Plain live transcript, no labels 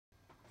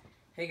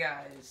Hey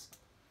guys,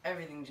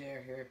 Everything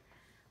JR here.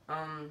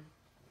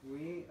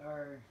 We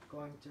are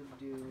going to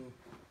do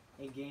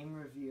a game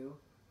review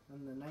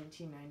on the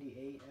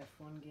 1998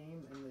 F1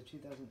 game and the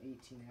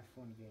 2018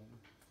 F1 game.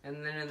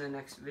 And then in the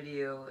next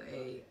video,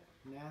 a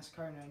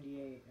NASCAR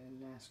 98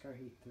 and NASCAR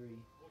Heat 3.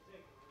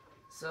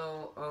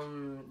 So,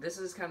 this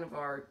is kind of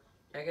our,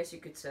 I guess you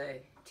could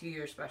say,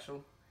 2-year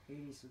special.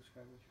 80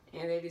 subscribers.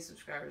 And 80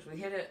 subscribers. We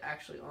hit it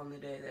actually on the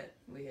day that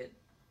we hit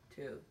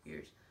 2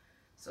 years.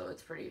 So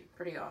it's pretty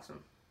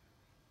awesome.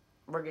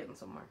 We're getting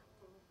somewhere.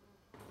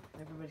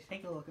 Everybody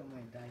take a look at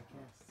my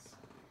diecasts.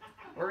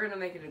 We're gonna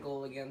make it a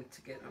goal again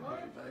to get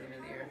 100 by the end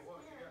of the year.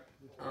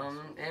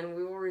 And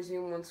we will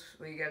resume once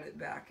we get it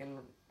back and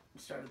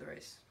started the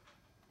race.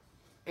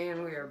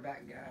 And we are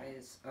back,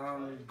 guys.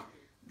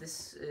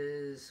 This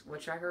is, what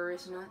track are we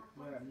racing at?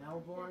 We're at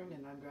Melbourne,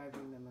 and I'm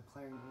driving the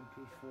McLaren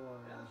MP4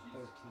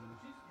 13.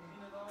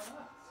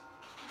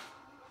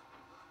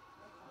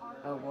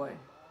 Oh boy.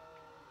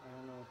 I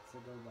don't know what's the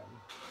go button.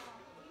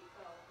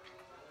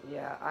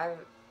 Yeah,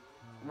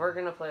 we're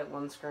gonna play it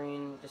one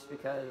screen just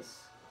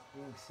because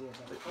You can see it.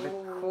 the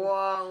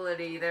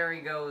quality. There he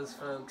goes,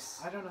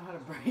 folks. I don't know how to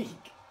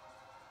brake.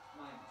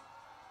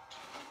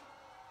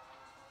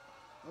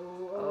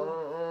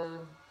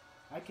 Oh.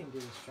 I can do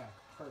this track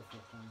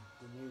perfect on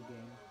the new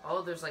game.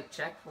 Oh, there's like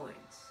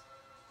checkpoints.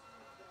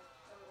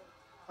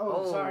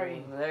 Oh,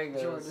 sorry. There he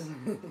goes.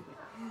 Jordan.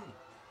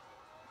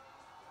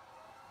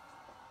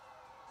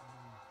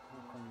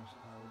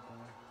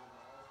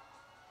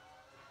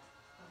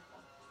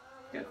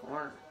 Good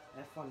corner.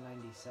 F1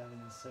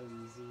 97 is so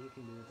easy. You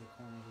can do it the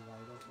corners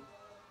wide open.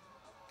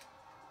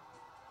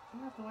 I'm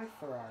not the white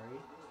Ferrari.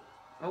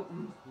 Oh.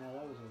 No,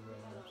 that was a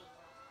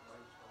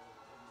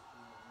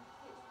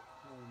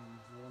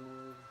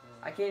Williams.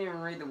 I can't even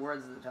read the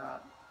words at the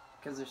top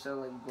because they're so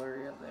like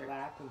blurry up there.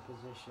 Lap and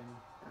position.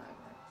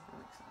 Okay, that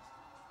makes sense.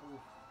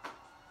 Oof.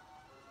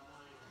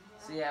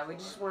 So yeah, we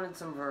just wanted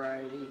some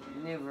variety,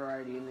 new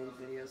variety in these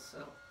videos.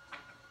 So.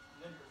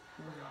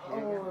 Oh, I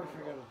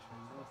forgot to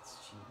turn. That's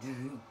cheat.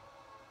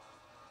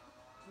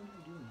 What are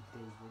you doing,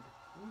 David?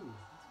 Ooh,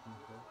 that's kind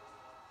of cool.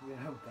 You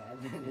know how bad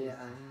that is.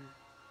 Yeah.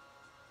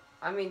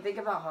 I mean, think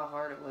about how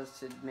hard it was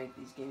to make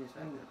these games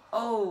back then.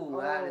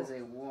 Oh, that is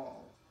a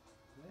wall.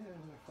 Yeah,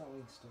 my front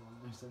wing's still on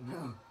there, so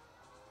no.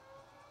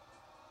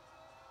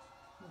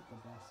 Not the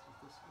best at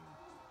this game.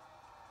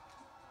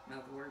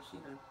 Not the worst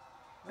either.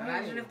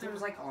 Imagine if there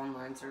was like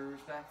online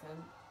servers back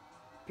then.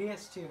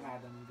 PS2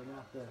 had them, but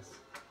not this.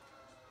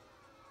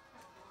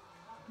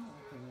 I don't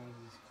recognize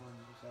these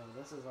corners. Oh,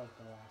 this is like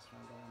the last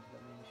one going to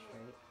the main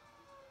straight.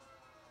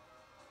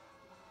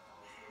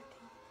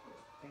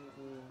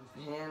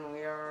 And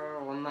we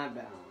are one lap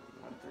down.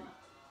 1-3.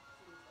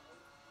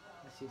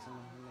 I see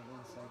someone from the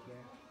inside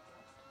here.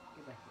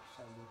 Get back here,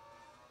 Shelby.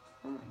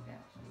 Oh my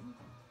gosh.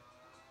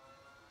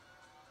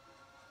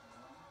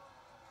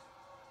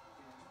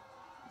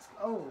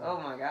 Oh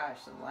my gosh,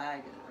 the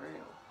lag is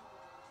real.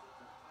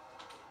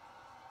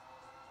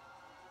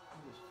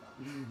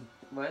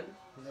 What?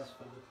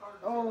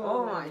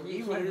 Oh my,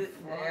 he went,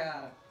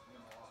 yeah.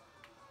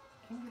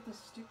 Can't get the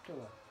stick to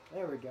work.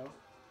 There we go.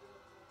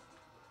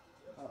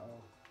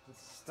 Uh-oh.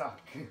 It's stuck.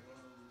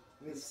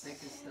 The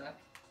stick is stuck.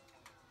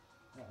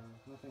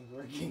 Uh-oh. Nothing's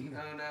working.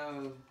 Oh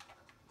no.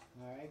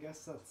 Alright, I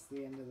guess that's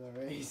the end of the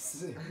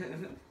race.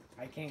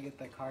 I can't get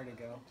the car to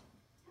go.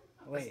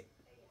 Wait.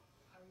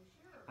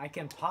 I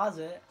can pause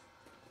it.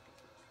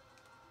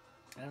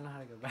 I don't know how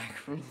to go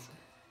backwards.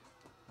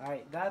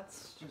 Alright,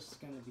 that's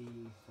just going to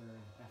be for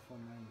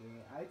F1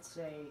 98. I'd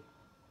say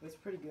it's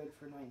pretty good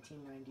for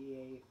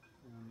 1998.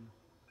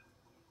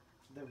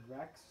 The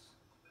wrecks,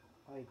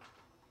 like,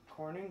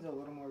 corning's a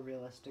little more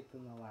realistic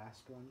than the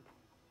last one.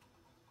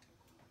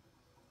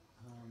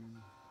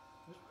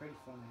 It was pretty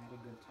fun. I had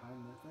a good time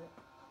with it.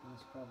 And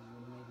it's probably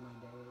made my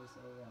day as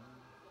a,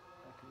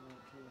 back in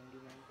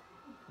 1999.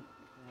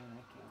 And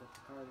I can't get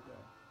the car to go.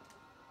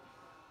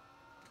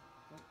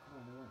 Oh, come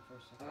on, it went for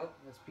a second. Oh.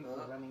 There's people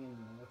running in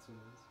there, that's what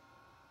it is.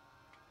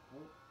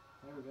 Oh,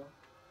 there we go.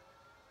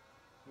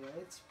 Yeah,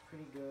 it's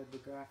pretty good.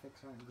 The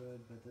graphics aren't good,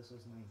 but this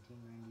was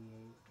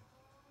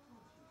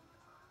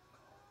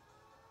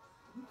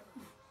 1998.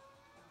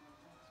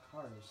 This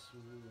car is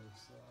really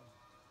slow.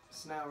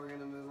 So now we're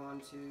gonna move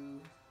on to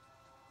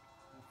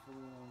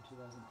Formula1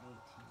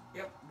 2018.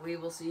 Yep, we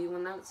will see you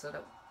when that's set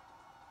up.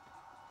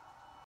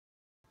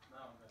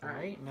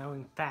 Alright, now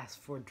we fast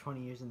forward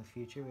 20 years in the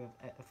future. We have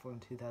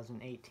F1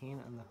 2018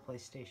 on the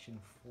PlayStation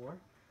 4. You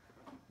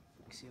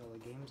can see all the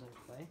games I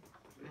play.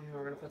 And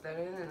we're gonna put that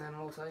in and then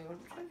we'll tell you when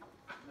to play.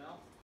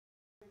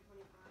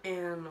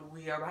 And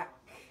we are back.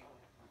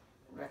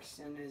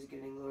 Rexton is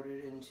getting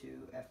loaded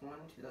into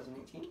F1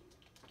 2018. You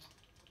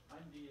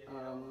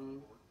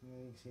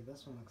can see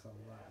this one looks a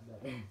lot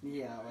better.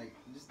 Yeah, like,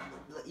 just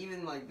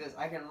even like this,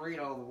 I can read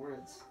all the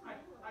words.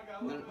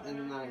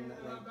 And not even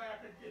that thing.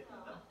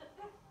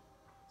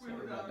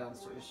 Sorry about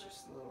downstairs,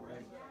 just a little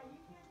red.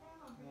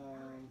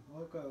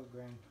 We'll go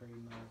Grand Prix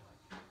mode.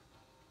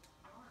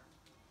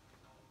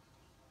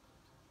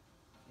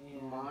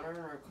 And Modern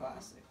or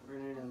classic? We're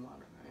gonna do the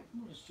modern, right?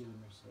 we'll just do the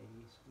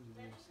Mercedes. We'll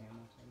do Lewis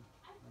Hamilton.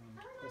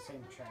 The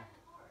same track.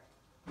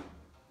 Is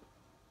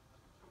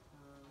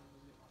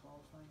it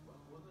qualifying?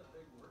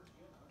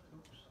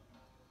 Oops.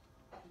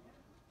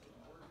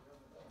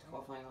 It's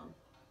qualifying on.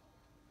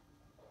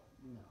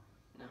 No.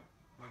 No.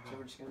 Okay. So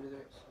we're just gonna do the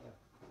race. Yep.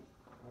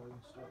 We're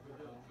gonna start with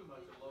that.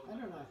 I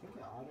don't know. I think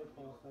it auto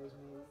qualifies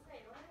maybe.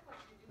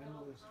 I'm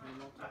Lewis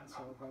Hamilton, so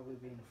I'll probably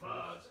be in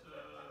first.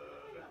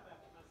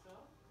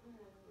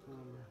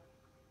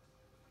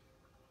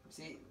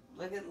 See,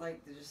 look at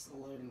like just the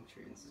loading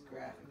screens, the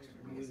graphics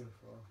are amazing.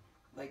 Beautiful.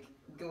 Like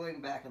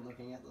going back and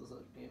looking at those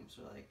old games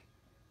are like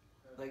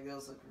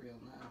those look real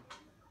now.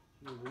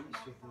 Yeah, we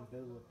used to think they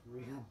looked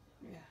real.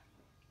 Yeah.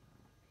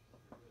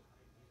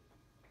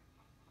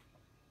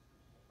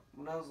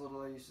 When I was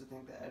little, I used to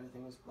think that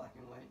everything was black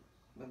and white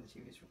when the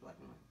TVs were black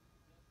and white.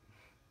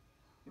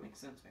 It makes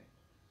sense, right?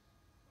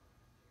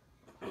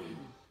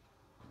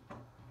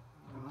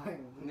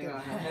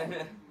 Yeah.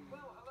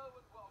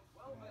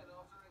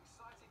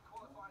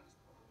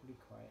 Be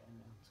quiet and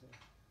answer.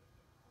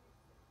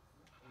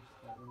 Just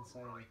get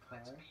inside of the car.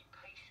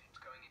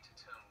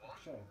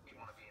 Shut up,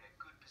 Jeff.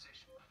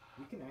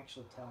 You can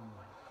actually tell me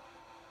that.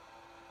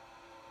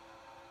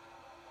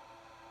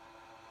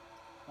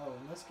 Oh,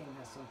 and this game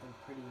has something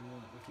pretty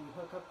neat. If you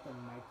hook up the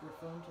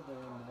microphone to the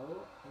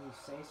remote and you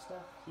say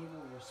stuff, he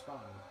will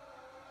respond.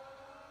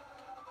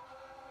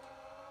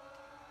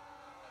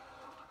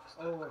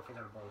 Oh, I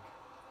forgot to break.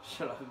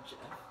 Shut up, Jeff.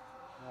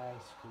 I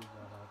screwed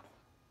that up.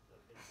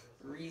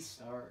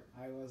 Restart.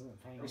 I wasn't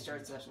paying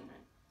Restart attention. session,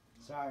 right?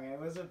 Sorry, I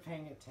wasn't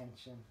paying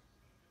attention.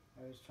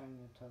 I was trying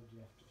to tell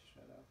Jeff to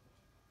shut up.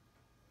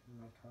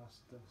 And that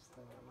cost us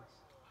the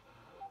race.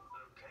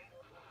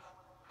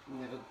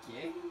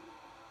 Okay.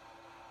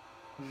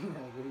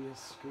 Like, we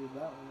just screwed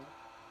that one up.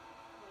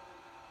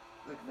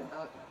 Look at the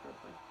helicopter up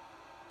there.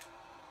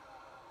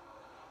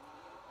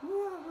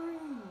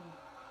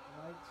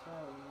 Lights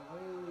out, and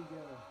away we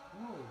go.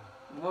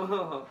 Whoa,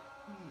 Whoa.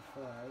 easy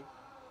fry.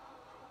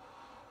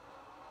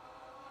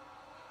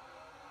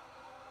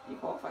 You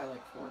qualify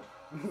like fourth.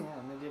 Yeah,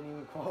 and I didn't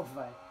even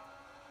qualify.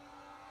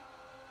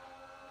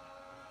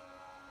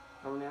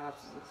 How many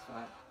laps is this? 5?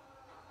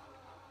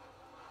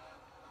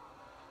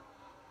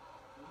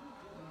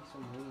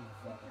 Some really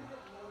better.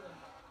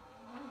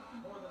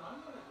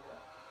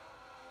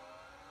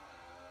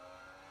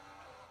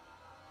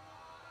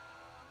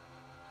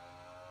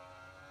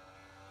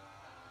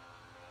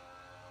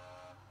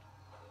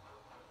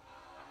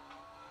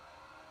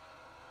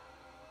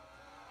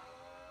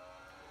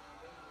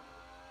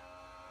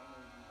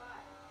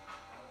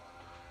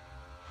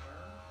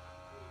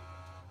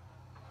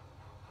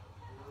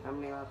 How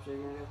many laps are you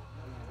gonna do?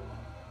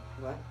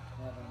 What?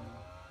 I don't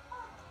know.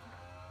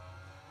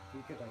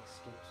 You could like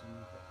skip some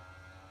of it.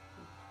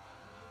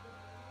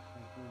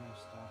 Like,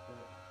 stop it.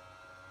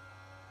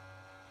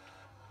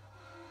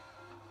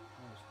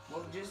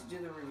 Well, just do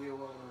the review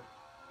while we're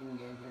in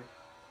game here.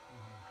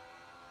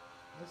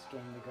 This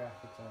game, the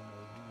graphics are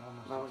amazing.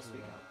 I want to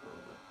speak up a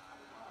little bit.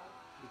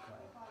 Be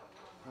quiet.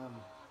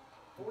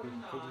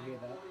 Could you hear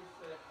that?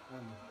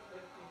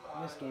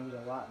 This game's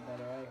a lot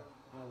better.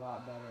 I'm a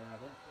lot better at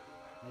it,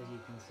 as you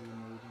can see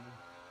immediately.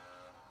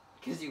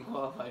 Because you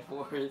qualified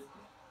fourth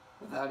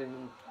without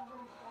even.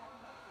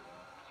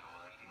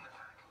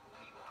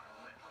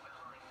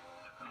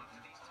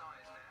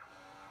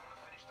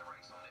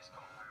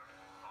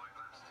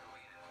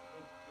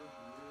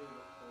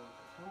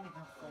 I wonder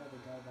how far the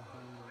guy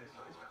behind is.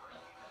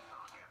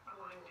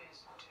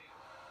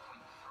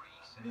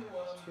 2.5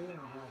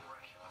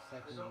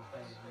 seconds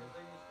ahead of me,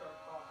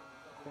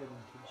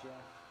 according to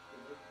Jeff.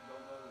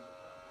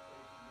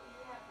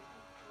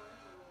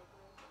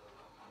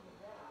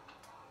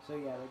 So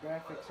yeah, the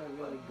graphics are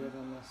really good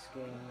on this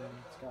game.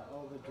 It's got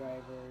all the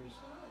drivers.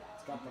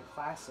 It's got the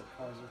classic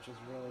cars, which is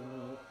really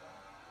neat.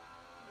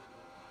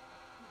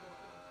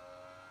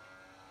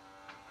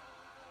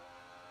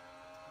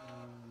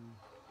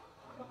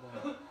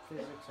 The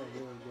physics are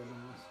really good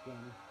in this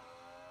game.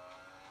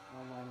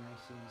 Online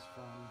racing is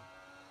fun.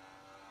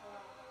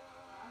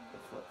 The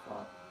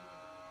flip-flop.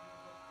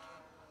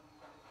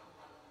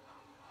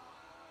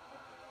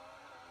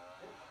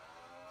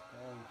 It's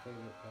all your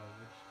favorite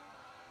drivers.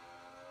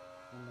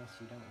 Unless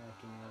you don't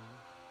like any of them.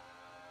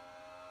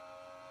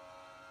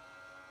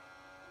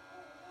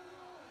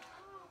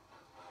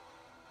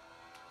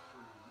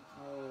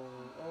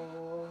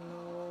 Oh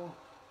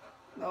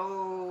no.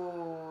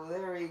 Oh,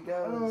 there he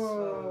goes,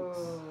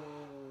 folks.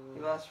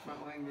 You lost your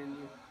front wing, didn't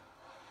you?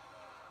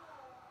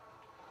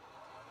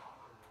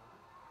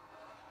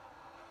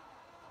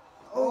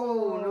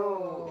 Oh no!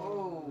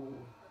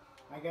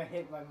 Oh! I got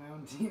hit by my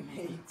own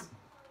teammates.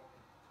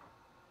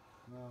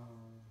 No.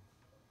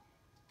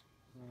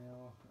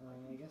 Well,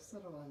 I guess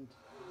that'll end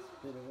this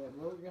bit of it.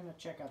 We're gonna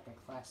check out the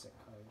classic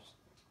cars.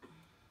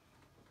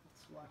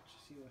 Let's watch,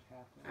 see what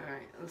happens.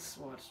 Alright, let's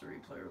watch the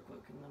replay real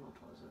quick and then we'll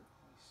pause it.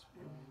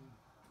 Spin. I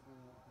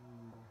don't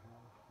remember how.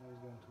 I was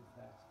going too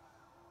fast.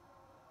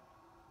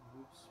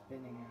 Keep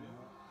spinning out. There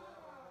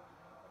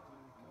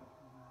we go.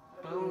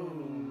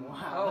 Boom.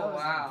 Wow, Oh, that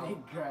was wow. a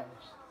big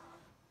crash.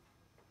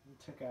 It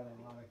took out a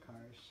lot of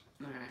cars.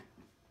 Alright.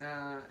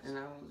 And I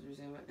will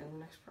resume it in the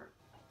next part.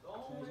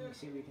 So as you can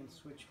see, we can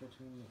switch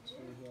between the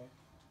two here.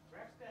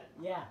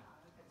 Yeah.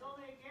 It's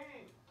only a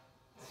game.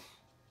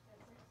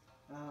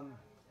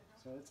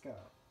 So let's go.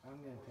 I'm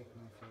gonna pick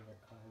my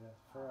favorite car, the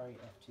Ferrari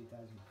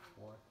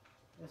F2004.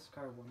 This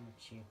car won the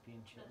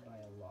championship by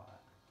a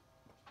lot.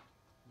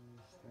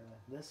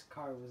 This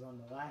car was on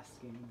the last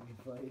game we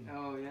played.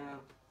 Oh, yeah.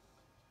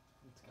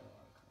 It's got a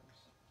lot of cars.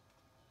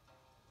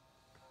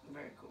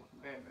 Very cool.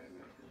 Very, very,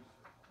 very cool.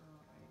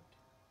 Alright.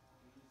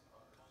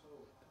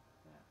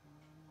 That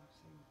one,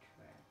 same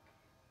track.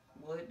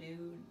 Will it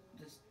do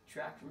this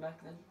track from back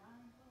then?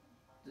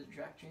 Does the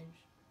track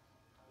change?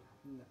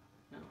 No.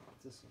 No.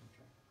 It's the same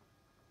track.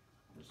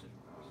 Just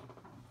different cars.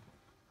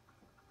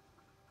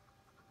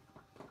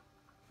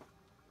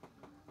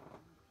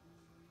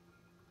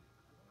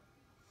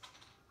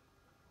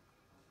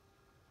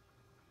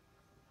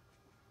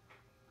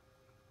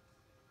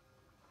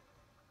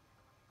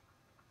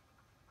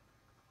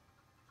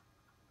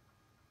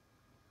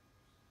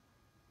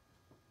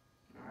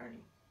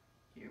 Alrighty.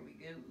 Here we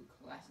go.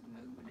 Classic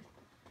mode.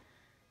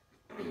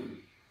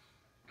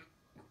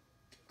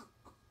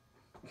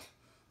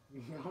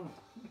 No.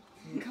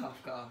 Cough,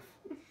 cough.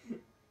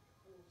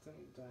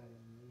 Don't die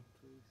on me,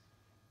 please.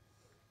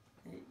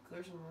 Hey,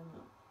 clear some room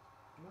up.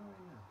 No, I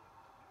know.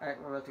 Alright,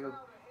 we're about to go.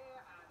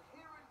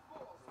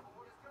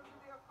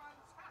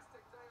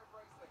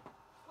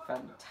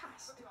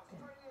 Fantastic day.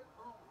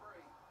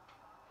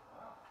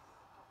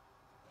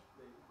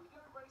 We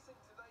go racing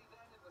today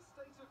then in the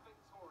state of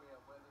Victoria,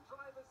 where the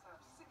drivers have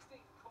 16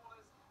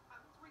 corners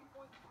and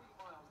 3.3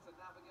 miles to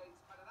navigate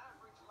at an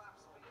average lap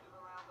speed of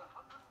around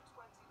 120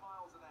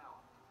 miles an hour.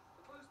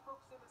 The close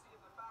proximity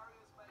of the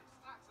barriers makes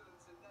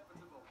accidents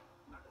inevitable,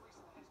 and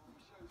recent history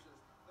shows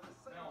us that a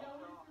safety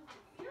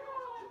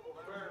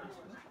car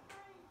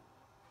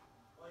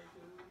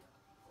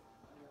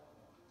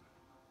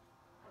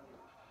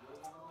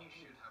You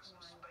should have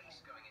some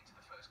space going into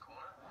the first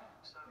corner,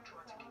 so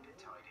try to keep it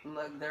tidy.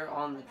 Look, they're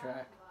on the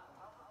track.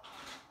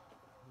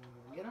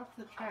 Get off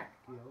the track,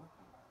 Gil.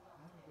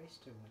 Not a race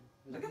to win.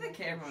 Look at the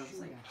camera, it's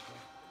like-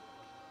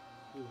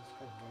 Ooh, this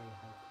car's very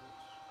high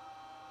pitch.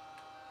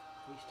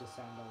 It used to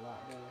sound a lot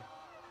better.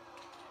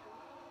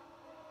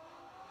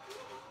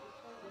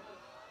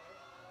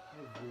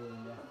 They've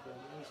ruined that thing.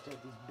 They used to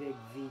have these big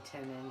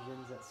V10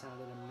 engines that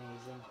sounded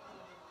amazing.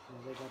 Now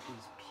they got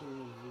these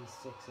puny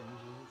V6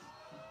 engines.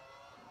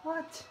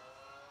 What?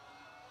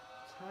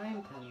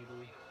 Time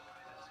penalty.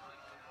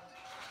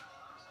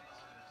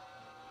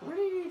 What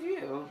did you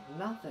do?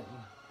 Nothing.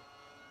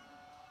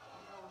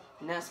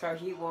 NASCAR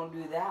Heat won't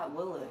do that,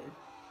 will it?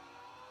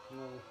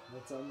 No,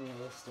 that's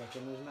unrealistic,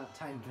 and there's not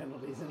time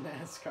penalties in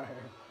NASCAR.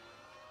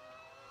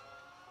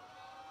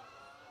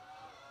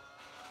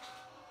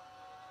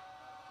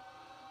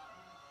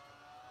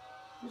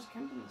 Who's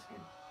camping this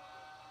game?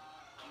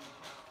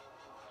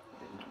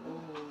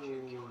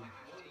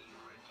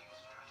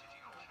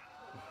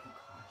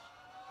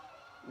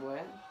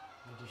 What?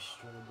 I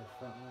destroyed the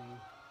front lane.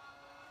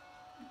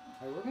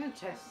 Alright, we're gonna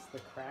test the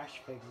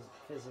crash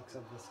physics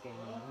of this game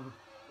now.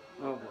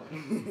 Oh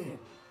boy.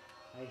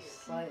 I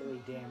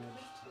slightly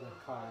damaged the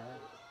car.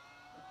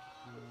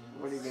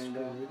 What are you gonna do?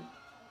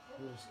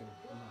 I'm just gonna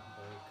not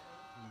brake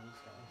on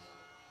these guys.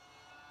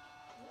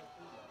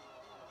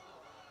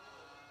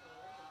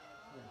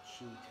 I'm gonna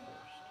cheat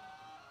first.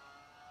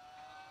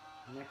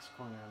 Next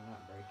corner, I'm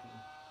not braking.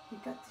 You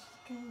got this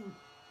game.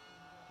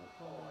 What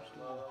corner's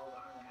doing?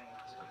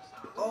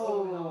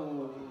 Oh!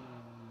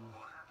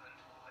 What happened?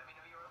 Let me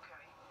know you're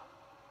okay.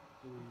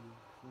 Ooh,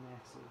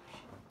 massive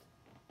shit.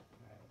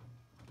 Alright,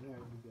 there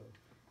we go.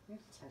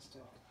 Let's test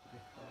out the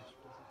crash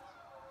physics.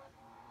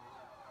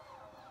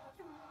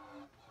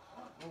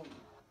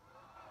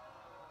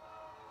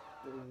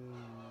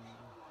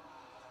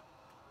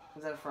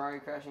 Is that a Ferrari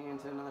crashing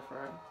into another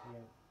Ferrari?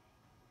 Yep.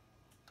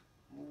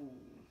 Ooh.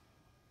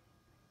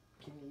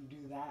 Can you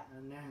do that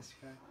on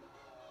NASCAR?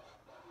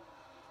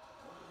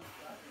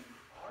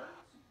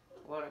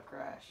 What a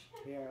crash.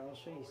 Here, I'll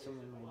show you some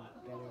of my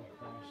better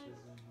crashes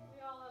in here.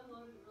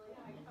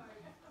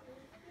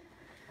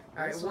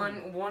 Alright, This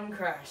one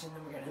crash and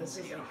then we're gonna end This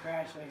the is the video.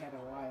 crash I had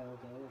a while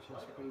ago, which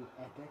was pretty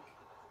epic.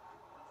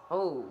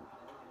 Oh.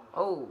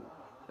 Oh.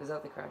 Is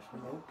that the crash?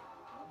 Nope.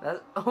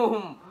 That's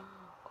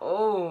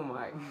oh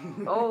my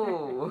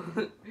oh.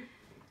 I've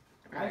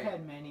Alright.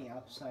 had many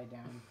upside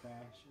down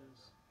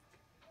crashes.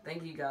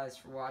 Thank you guys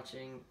for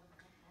watching.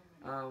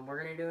 We're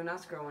gonna do a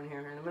NASCAR one here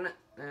in a minute.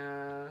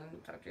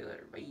 Talk to you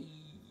later. Bye.